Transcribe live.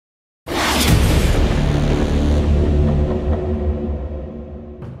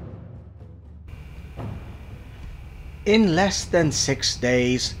In less than 6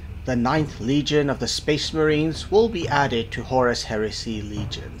 days, the 9th Legion of the Space Marines will be added to Horus Heresy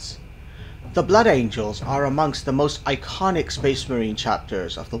legions. The Blood Angels are amongst the most iconic Space Marine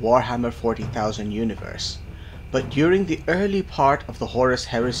chapters of the Warhammer 40,000 universe, but during the early part of the Horus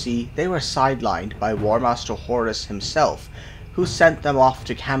Heresy they were sidelined by War Master Horus himself, who sent them off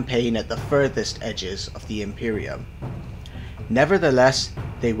to campaign at the furthest edges of the Imperium. Nevertheless,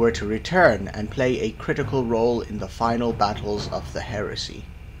 they were to return and play a critical role in the final battles of the Heresy.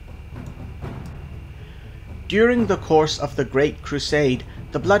 During the course of the Great Crusade,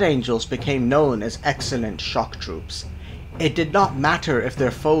 the Blood Angels became known as excellent shock troops. It did not matter if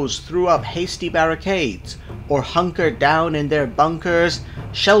their foes threw up hasty barricades, or hunkered down in their bunkers,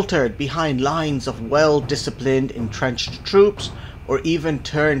 sheltered behind lines of well-disciplined entrenched troops, or even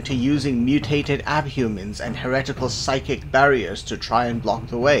turned to using mutated abhumans and heretical psychic barriers to try and block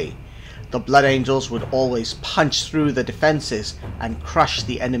the way. The Blood Angels would always punch through the defenses and crush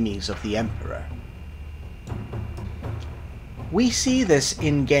the enemies of the Emperor. We see this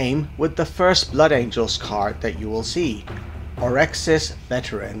in-game with the first Blood Angels card that you will see, Orexis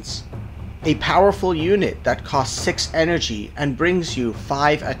Veterans. A powerful unit that costs 6 energy and brings you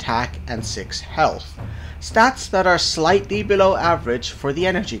 5 attack and 6 health. Stats that are slightly below average for the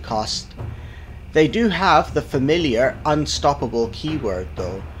energy cost. They do have the familiar unstoppable keyword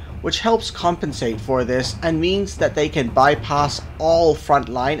though, which helps compensate for this and means that they can bypass all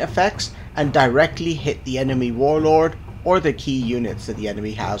frontline effects and directly hit the enemy warlord or the key units that the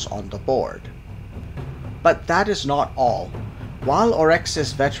enemy has on the board. But that is not all. While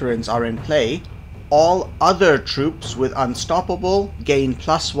Orexis Veterans are in play, all other troops with Unstoppable gain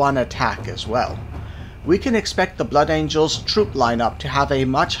 +1 attack as well. We can expect the Blood Angels troop lineup to have a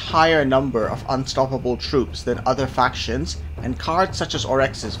much higher number of unstoppable troops than other factions, and cards such as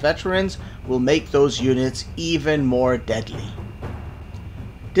Orexis Veterans will make those units even more deadly.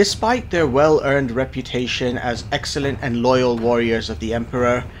 Despite their well-earned reputation as excellent and loyal warriors of the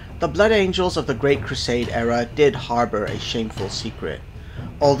Emperor, the Blood Angels of the Great Crusade era did harbor a shameful secret.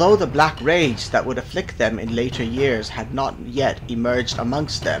 Although the black rage that would afflict them in later years had not yet emerged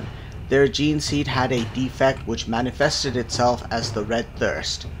amongst them, their gene seed had a defect which manifested itself as the Red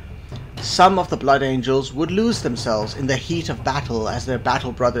Thirst. Some of the Blood Angels would lose themselves in the heat of battle as their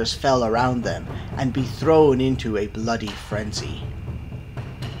battle brothers fell around them, and be thrown into a bloody frenzy.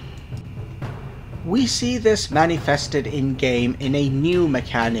 We see this manifested in-game in a new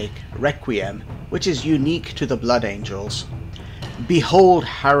mechanic, Requiem, which is unique to the Blood Angels. Behold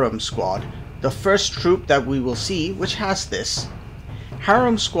Harem Squad, the first troop that we will see which has this.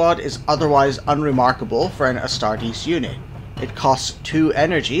 Harem Squad is otherwise unremarkable for an Astartes unit. It costs 2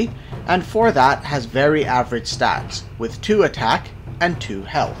 energy, and for that has very average stats, with 2 attack and 2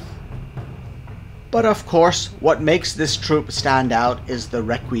 health. But of course, what makes this troop stand out is the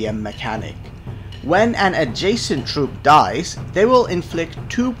Requiem mechanic. When an adjacent troop dies, they will inflict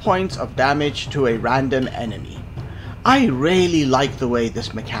 2 points of damage to a random enemy. I really like the way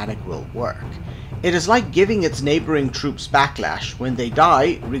this mechanic will work. It is like giving its neighboring troops backlash when they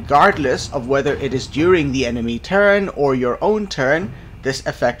die, regardless of whether it is during the enemy turn or your own turn, this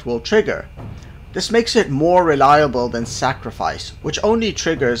effect will trigger. This makes it more reliable than Sacrifice, which only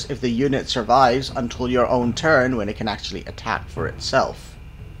triggers if the unit survives until your own turn when it can actually attack for itself.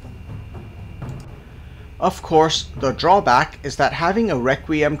 Of course, the drawback is that having a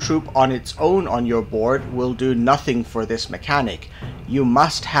Requiem troop on its own on your board will do nothing for this mechanic. You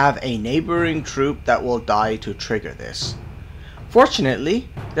must have a neighboring troop that will die to trigger this. Fortunately,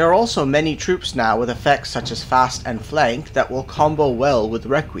 there are also many troops now with effects such as Fast and Flank that will combo well with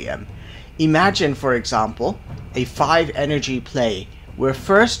Requiem. Imagine, for example, a 5 energy play where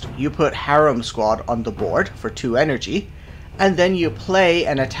first you put Harem Squad on the board for 2 energy, and then you play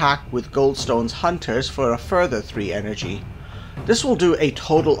and attack with Goldstone's Hunters for a further 3 energy. This will do a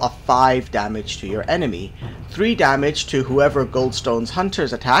total of 5 damage to your enemy, 3 damage to whoever Goldstone's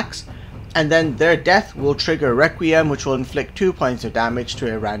Hunters attacks, and then their death will trigger Requiem, which will inflict 2 points of damage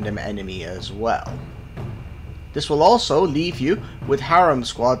to a random enemy as well. This will also leave you with Harem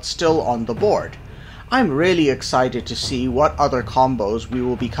Squad still on the board. I'm really excited to see what other combos we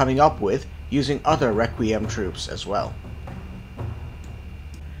will be coming up with using other Requiem troops as well.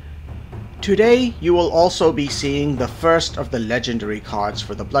 Today, you will also be seeing the first of the legendary cards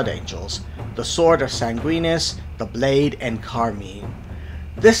for the Blood Angels, the Sword of Sanguinius, the Blade, and Carmine.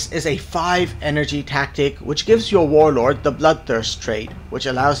 This is a 5 energy tactic which gives your warlord the Bloodthirst trait, which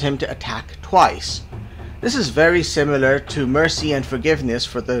allows him to attack twice. This is very similar to Mercy and Forgiveness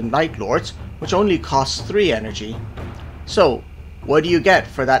for the Night Lords, which only costs 3 energy. So, what do you get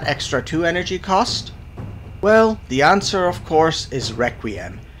for that extra 2 energy cost? Well, the answer of course is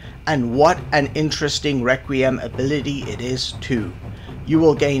Requiem. And what an interesting Requiem ability it is too. You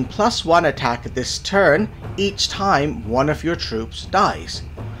will gain +1 attack this turn each time one of your troops dies.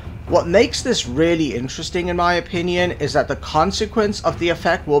 What makes this really interesting in my opinion is that the consequence of the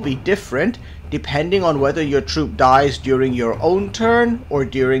effect will be different depending on whether your troop dies during your own turn or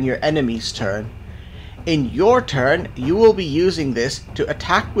during your enemy's turn. In your turn, you will be using this to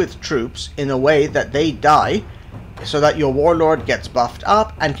attack with troops in a way that they die, so that your warlord gets buffed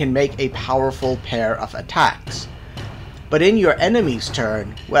up and can make a powerful pair of attacks. But in your enemy's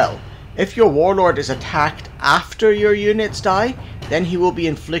turn, well, if your warlord is attacked after your units die, then he will be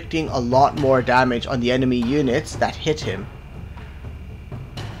inflicting a lot more damage on the enemy units that hit him.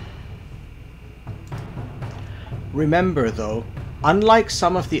 Remember though, unlike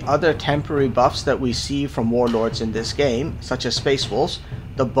some of the other temporary buffs that we see from warlords in this game, such as Space Wolves,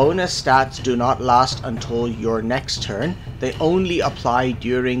 the bonus stats do not last until your next turn. They only apply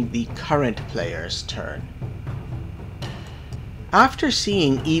during the current player's turn. After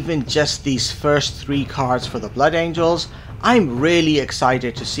seeing even just these first 3 cards for the Blood Angels, I'm really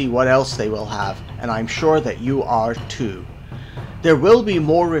excited to see what else they will have, and I'm sure that you are too. There will be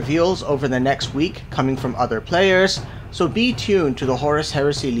more reveals over the next week coming from other players, so be tuned to the Horus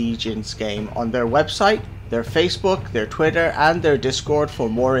Heresy Legions game on their website, their Facebook, their Twitter, and their Discord for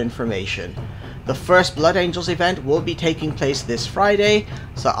more information. The first Blood Angels event will be taking place this Friday,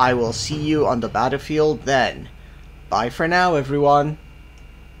 so I will see you on the battlefield then. Bye for now, everyone.